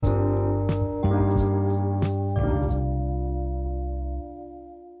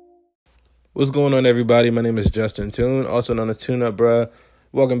What's going on, everybody? My name is Justin Toon, also known as Tune Up Bruh.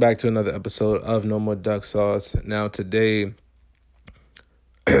 Welcome back to another episode of No More Duck Sauce. Now, today,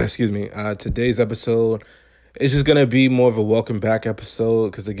 today's episode is just gonna be more of a welcome back episode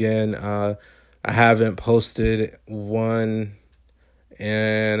because again, I haven't posted one,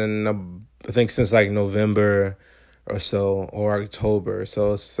 and I think since like November or so, or October.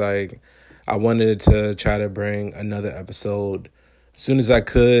 So it's like I wanted to try to bring another episode as soon as I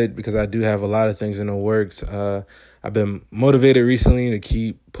could because I do have a lot of things in the works. I've been motivated recently to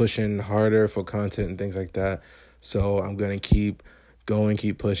keep pushing harder for content and things like that. So I'm going to keep going,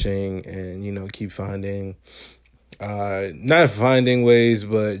 keep pushing, and, keep finding, not finding ways,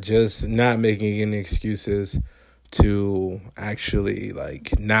 but just not making any excuses to actually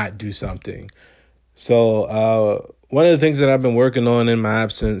not do something. So one of the things that I've been working on in my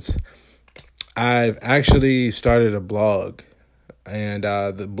absence, I've actually started a blog. And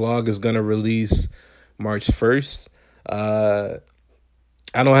the blog is going to release March 1st. I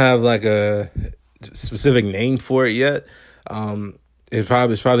don't have a specific name for it yet. It's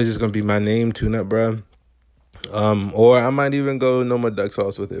probably just going to be my name, Tune Up Bruh. Or I might even go No More Duck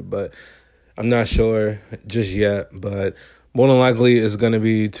Sauce with it, but I'm not sure just yet. But more than likely, it's going to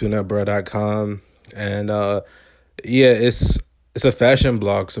be tuneupbruh.com. And it's a fashion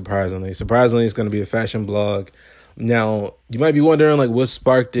blog, surprisingly. Surprisingly, it's going to be a fashion blog. Now, you might be wondering, what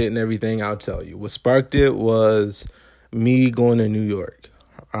sparked it and everything. I'll tell you. What sparked it was me going to New York.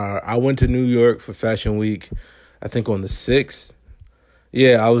 I went to New York for Fashion Week, I think on the 6th.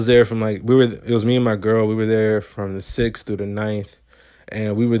 Yeah, I was there from, it was me and my girl. We were there from the 6th through the 9th.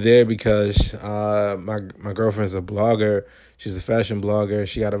 And we were there because my girlfriend's a blogger. She's a fashion blogger.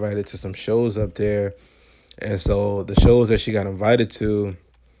 She got invited to some shows up there. And so the shows that she got invited to,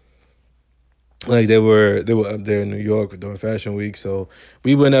 they were up there in New York during Fashion Week. So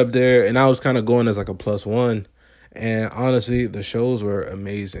we went up there, and I was kind of going as a plus one. And honestly, the shows were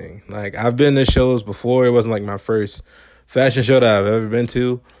amazing. I've been to shows before. It wasn't my first fashion show that I've ever been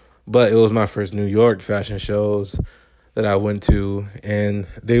to, but it was my first New York fashion shows that I went to, and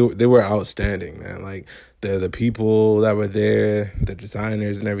they were outstanding, man. The people that were there, the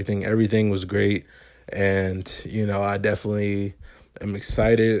designers and everything was great. And, I definitely am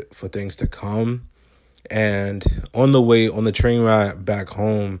excited for things to come. And on the train ride back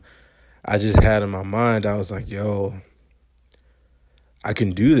home, I just had in my mind, I was like, yo, I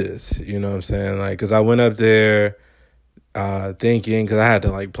can do this. You know what I'm saying? Because I went up there thinking, because I had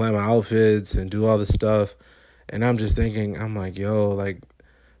to plan my outfits and do all this stuff. And I'm just thinking, I'm like, yo,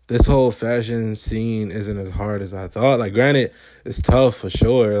 this whole fashion scene isn't as hard as I thought. Granted, it's tough for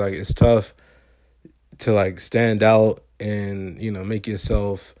sure. It's tough to stand out and, make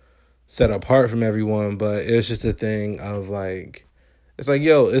yourself set apart from everyone. But it's just a thing of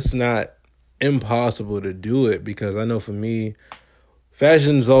it's not impossible to do it, because I know for me,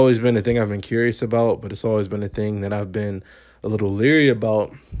 fashion's always been a thing I've been curious about, but it's always been a thing that I've been a little leery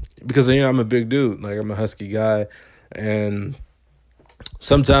about because, I'm a big dude. I'm a husky guy. And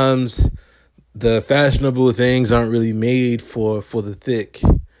sometimes the fashionable things aren't really made for the thick.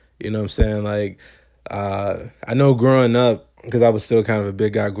 You know what I'm saying? I know growing up, because I was still kind of a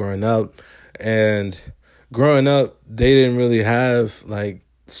big guy growing up, and growing up, they didn't really have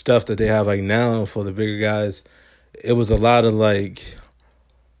stuff that they have now for the bigger guys. It was a lot of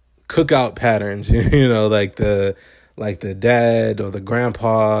cookout patterns, the dad or the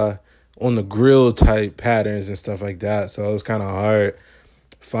grandpa on the grill type patterns and stuff like that. So it was kind of hard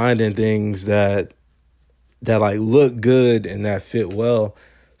finding things that look good and that fit well.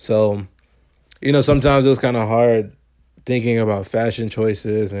 So, sometimes it was kind of hard thinking about fashion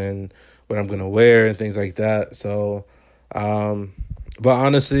choices and what I'm going to wear and things like that. So, but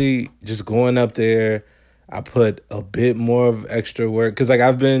honestly, just going up there, I put a bit more of extra work because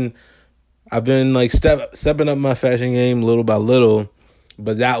I've been stepping up my fashion game little by little,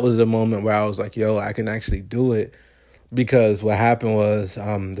 but that was the moment where I was like, yo, I can actually do it. Because what happened was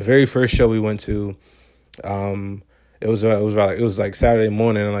the very first show we went to, it was Saturday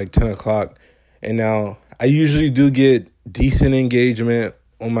morning at 10 o'clock. And now I usually do get decent engagement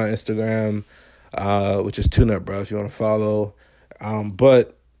on my Instagram, which is Tune Up Bruh if you want to follow.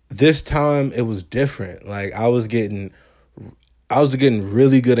 But this time it was different. I was getting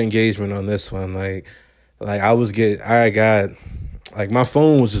really good engagement on this one. I got my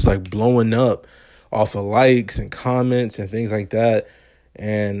phone was just blowing up off of likes and comments and things like that.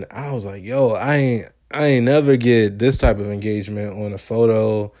 And I was like, yo, I ain't never get this type of engagement on a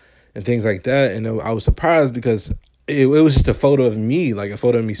photo and things like that. And I was surprised because it was just a photo of me, a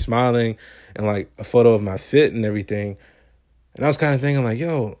photo of me smiling and a photo of my fit and everything. And I was kind of thinking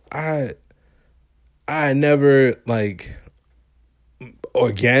yo, I never like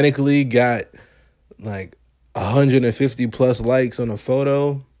organically got like 150 plus likes on a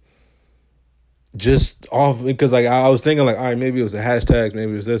photo just off because like I was thinking like, all right, maybe it was the hashtags,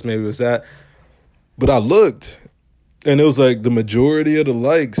 maybe it was this, maybe it was that. But I looked and it was like the majority of the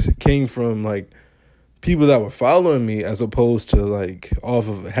likes came from like people that were following me as opposed to like off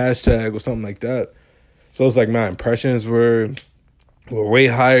of a hashtag or something like that. So it's like my impressions were way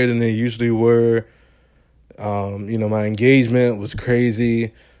higher than they usually were. My engagement was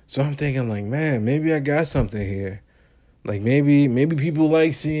crazy. So I'm thinking like, man, maybe I got something here. Like maybe people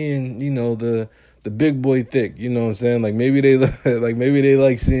like seeing, the big boy thick, you know what I'm saying? Like maybe they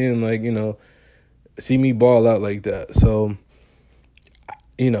like seeing like, see me ball out like that. So,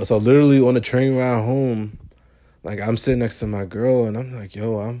 so literally on the train ride home, like I'm sitting next to my girl and I'm like,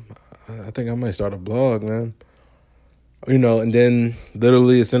 yo, I think I might start a blog, man. And then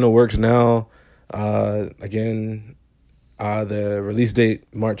literally it's in the works now. Again, the release date,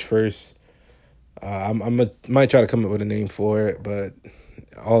 March 1st. Might try to come up with a name for it, but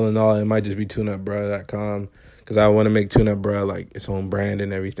all in all, it might just be tuneupbruh.com because I want to make Tune Up Bruh like its own brand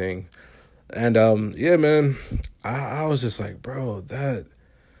and everything. And yeah, man, I was just like, bro,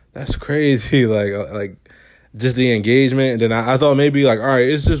 that's crazy. like just the engagement. And then I thought maybe like, all right,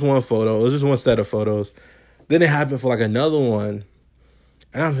 it's just one photo, it's just one set of photos. Then it happened for like another one.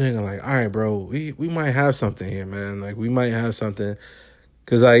 And I'm thinking like, all right, bro, we might have something here, man. Like we might have something.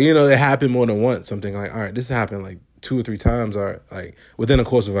 Cause like, it happened more than once. Something like, all right, this happened like 2 or 3 times or like within the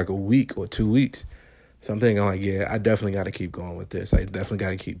course of like a week or 2 weeks. So I'm thinking like, yeah, I definitely got to keep going with this. I definitely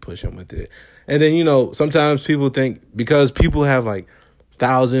got to keep pushing with it. And then, sometimes people think because people have like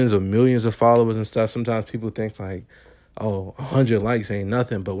thousands or millions of followers and stuff, sometimes people think like, oh, 100 likes ain't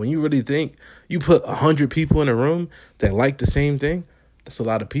nothing. But when you really think you put 100 people in a room that like the same thing, that's a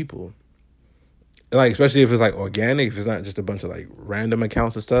lot of people. Like, especially if it's like organic, if it's not just a bunch of like random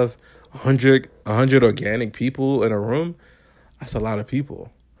accounts and stuff, 100 organic people in a room, that's a lot of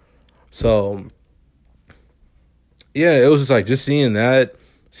people. So yeah, it was just like just seeing that,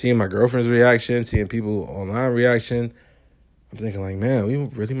 seeing my girlfriend's reaction, seeing people online reaction. I'm thinking like, man, we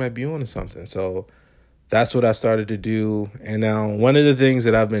really might be on to something. So that's what I started to do. And now one of the things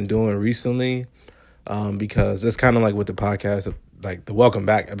that I've been doing recently, because that's kind of like what the podcast, like the Welcome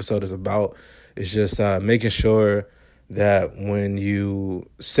Back episode is about, is just making sure that when you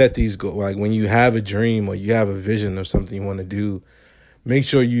set these goals, like when you have a dream or you have a vision of something you want to do, make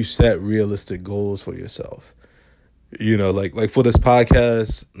sure you set realistic goals for yourself. Like for this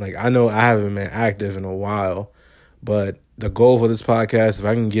podcast, like I know I haven't been active in a while, but the goal for this podcast, if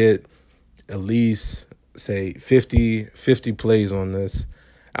I can get at least say 50 plays on this,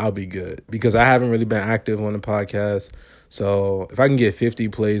 I'll be good because I haven't really been active on the podcast. So if I can get 50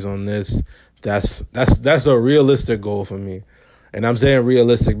 plays on this, that's a realistic goal for me. And I'm saying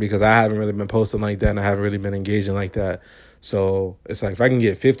realistic because I haven't really been posting like that and I haven't really been engaging like that. So it's like if I can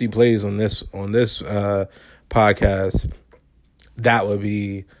get 50 plays on this podcast, that would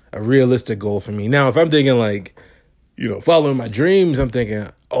be a realistic goal for me. Now, if I'm thinking like, following my dreams, I'm thinking,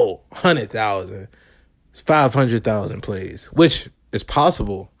 100,000, 500,000 plays, which is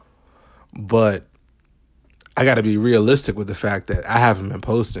possible, but I got to be realistic with the fact that I haven't been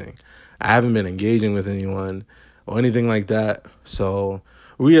posting. I haven't been engaging with anyone or anything like that. So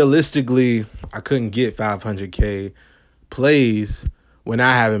realistically, I couldn't get 500K plays when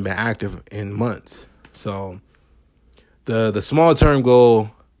I haven't been active in months. So the small term goal,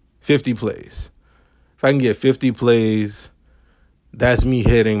 50 plays. If I can get 50 plays, that's me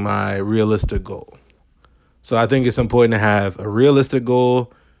hitting my realistic goal. So I think it's important to have a realistic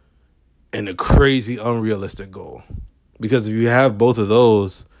goal and a crazy unrealistic goal. Because if you have both of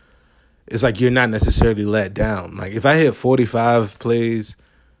those, it's like you're not necessarily let down. Like if I hit 45 plays,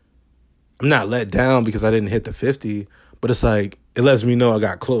 I'm not let down because I didn't hit the 50, but it's like it lets me know I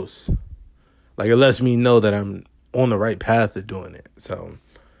got close. Like it lets me know that I'm on the right path of doing it. So,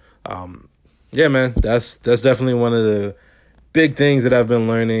 yeah, man, that's definitely one of the big things that I've been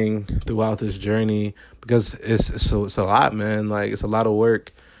learning throughout this journey because it's a lot, man. Like it's a lot of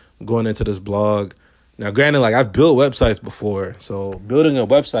work going into this blog. Now, granted, like I've built websites before, so building a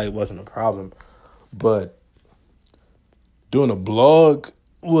website wasn't a problem, but doing a blog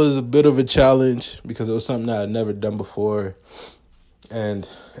was a bit of a challenge because it was something that I'd never done before, and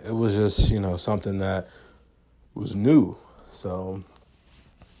it was just, something that was new. So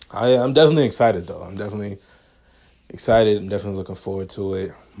I'm definitely excited, though. I'm definitely excited. I'm definitely looking forward to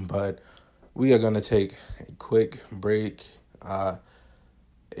it, but we are going to take a quick break. I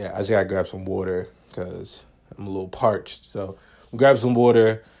just got to grab some water because I'm a little parched. So grab some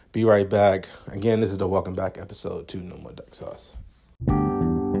water, Be right back. Again, this is the welcome back episode to No More Duck Sauce.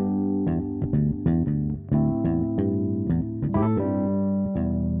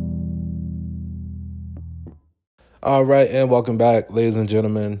 All right, and welcome back, ladies and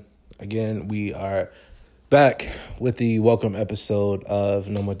gentlemen. Again, we are back with the welcome episode of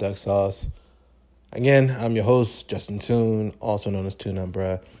No More Duck Sauce. Again, I'm your host, Justin Toon, also known as Toon and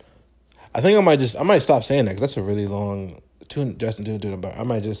Bruh. I think I might stop saying that because that's a really long Justin Toon, Toon and Bruh. I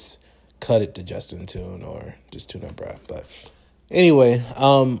might just cut it to Justin Toon or just Toon and Bruh. But anyway,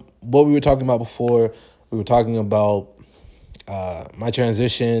 what we were talking about before, we were talking about my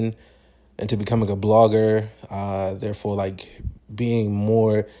transition into becoming a blogger, therefore like being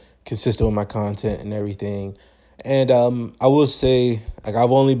more consistent with my content and everything. And I will say, like,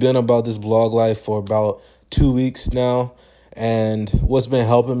 I've only been about this blog life for about 2 weeks now. And what's been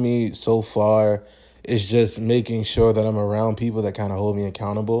helping me so far is just making sure that I'm around people that kind of hold me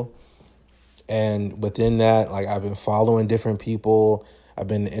accountable. And within that, like, I've been following different people. I've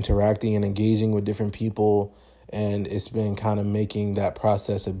been interacting and engaging with different people. And it's been kind of making that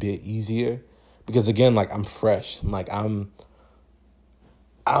process a bit easier. Because, again, like, I'm fresh. I'm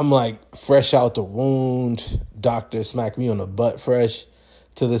like fresh out the wound. Doctor smacked me on the butt fresh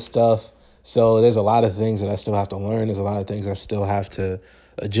to this stuff. So there's a lot of things that I still have to learn. There's a lot of things I still have to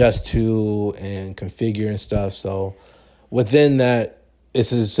adjust to and configure and stuff. So within that,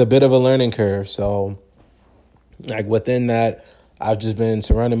 it's a bit of a learning curve. So like within that, I've just been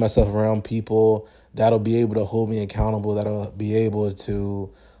surrounding myself around people that'll be able to hold me accountable, that'll be able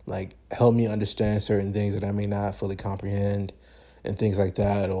to like help me understand certain things that I may not fully comprehend and things like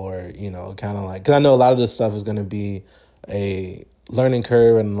that. Or, you know, kind of like, because I know a lot of this stuff is going to be a learning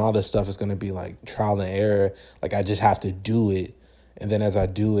curve and a lot of stuff is going to be like trial and error. Like I just have to do it. And then as I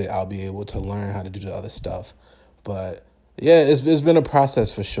do it, I'll be able to learn how to do the other stuff. But yeah, it's been a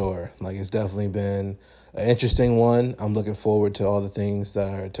process for sure. Like it's definitely been an interesting one. I'm looking forward to all the things that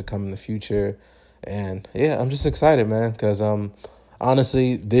are to come in the future. And yeah, I'm just excited, man, because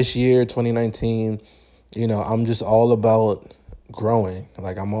honestly, this year, 2019, you know, I'm just all about growing.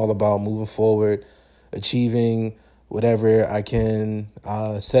 Like I'm all about moving forward, achieving whatever I can,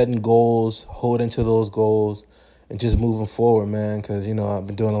 setting goals, holding to those goals, and just moving forward, man. Because, you know, I've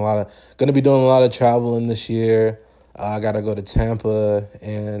been doing gonna be doing a lot of traveling this year. I got to go to Tampa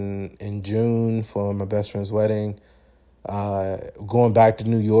in June for my best friend's wedding. Going back to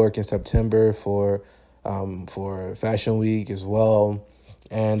New York in September for Fashion Week as well.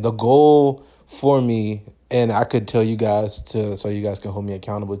 And the goal for me, and I could tell you guys so you guys can hold me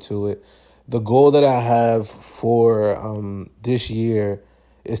accountable to it. The goal that I have for this year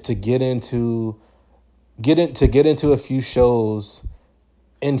is to get into a few shows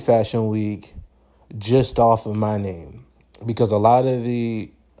in Fashion Week just off of my name, because all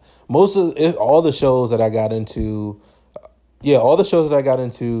the shows that I got into, all the shows that I got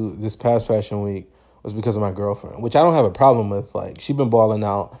into this past Fashion Week was because of my girlfriend, which I don't have a problem with. Like she been balling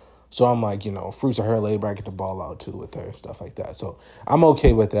out, so I'm like, you know, fruits of her labor. I get to ball out too with her and stuff like that. So I'm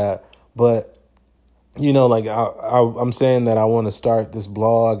okay with that. But you know, like I'm saying that I want to start this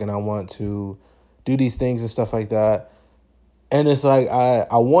blog and I want to do these things and stuff like that. And it's like,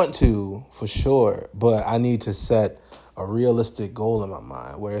 I want to, for sure, but I need to set a realistic goal in my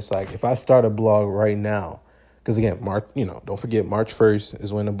mind where it's like, if I start a blog right now, because again, don't forget March 1st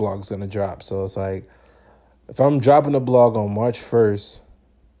is when the blog's going to drop. So it's like, if I'm dropping a blog on March 1st,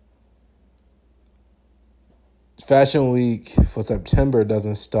 Fashion Week for September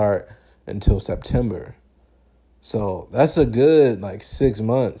doesn't start until September. So that's a good, like, 6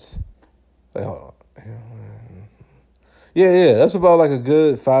 months. Wait, hold on. Yeah, that's about like a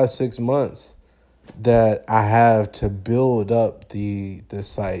good 5-6 months that I have to build up the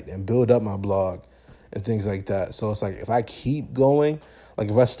site and build up my blog and things like that. So it's like if I keep going, like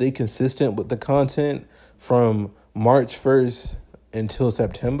if I stay consistent with the content from March 1st until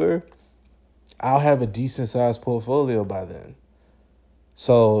September, I'll have a decent sized portfolio by then.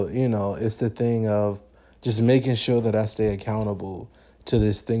 So, you know, it's the thing of just making sure that I stay accountable to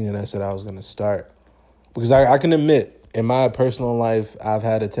this thing that I said I was going to start. Because I can admit, in my personal life, I've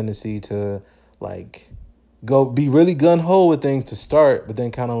had a tendency to like be really gung-ho with things to start, but then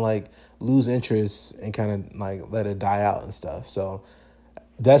kind of like lose interest and kind of like let it die out and stuff. So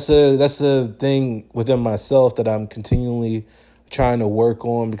that's a thing within myself that I'm continually trying to work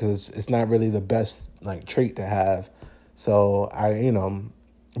on, because it's not really the best like trait to have. So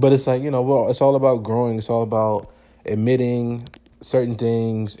but it's like, well, it's all about growing. It's all about admitting certain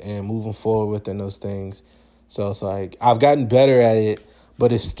things and moving forward within those things. So it's like I've gotten better at it,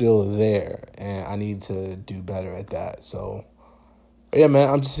 but it's still there, and I need to do better at that. So Yeah, man,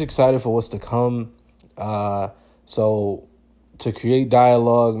 I'm just excited for what's to come. So to create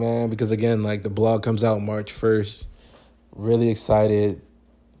dialogue, man, because again, like the blog comes out March 1st. Really excited.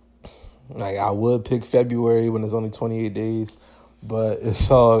 Like I would pick February when it's only 28 days, but it's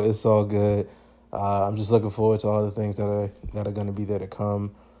all good. I'm just looking forward to all the things that are going to be there to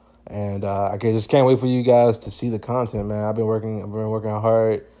come, and just can't wait for you guys to see the content, man. I've been working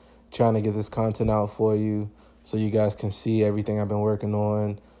hard, trying to get this content out for you, so you guys can see everything I've been working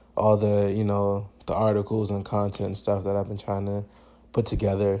on, all the the articles and content and stuff that I've been trying to put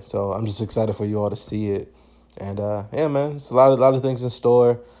together. So I'm just excited for you all to see it, and yeah, man, it's a lot of things in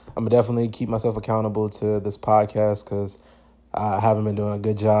store. I'm gonna definitely keep myself accountable to this podcast because I haven't been doing a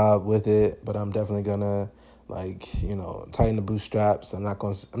good job with it, but I'm definitely gonna tighten the bootstraps. I'm not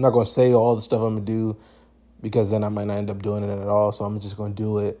gonna say all the stuff I'm gonna do because then I might not end up doing it at all. So I'm just gonna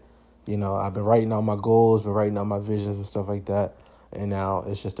do it. I've been writing out my goals, been writing out my visions and stuff like that, and now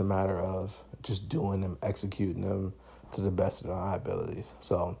it's just a matter of just doing them, executing them to the best of my abilities.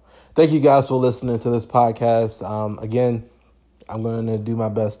 So thank you guys for listening to this podcast. Again, I'm gonna do my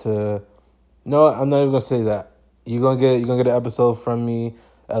best to. No, I'm not even gonna say that. You're gonna get an episode from me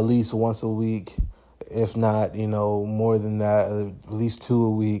at least once a week, if not, more than that, at least 2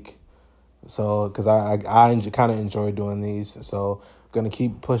 a week. So, because I kind of enjoy doing these, so I'm gonna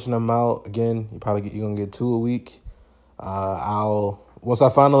keep pushing them out. Again, you're gonna get 2 a week. Once I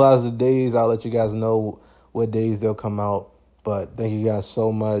finalize the days, I'll let you guys know what days they'll come out. But thank you guys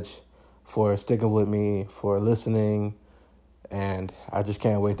so much for sticking with me, for listening. And I just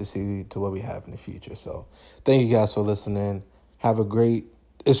can't wait to see to what we have in the future. So thank you guys for listening.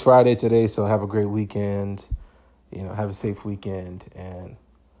 It's Friday today, so have a great weekend. Have a safe weekend. And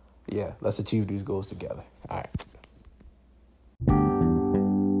yeah, let's achieve these goals together. All right.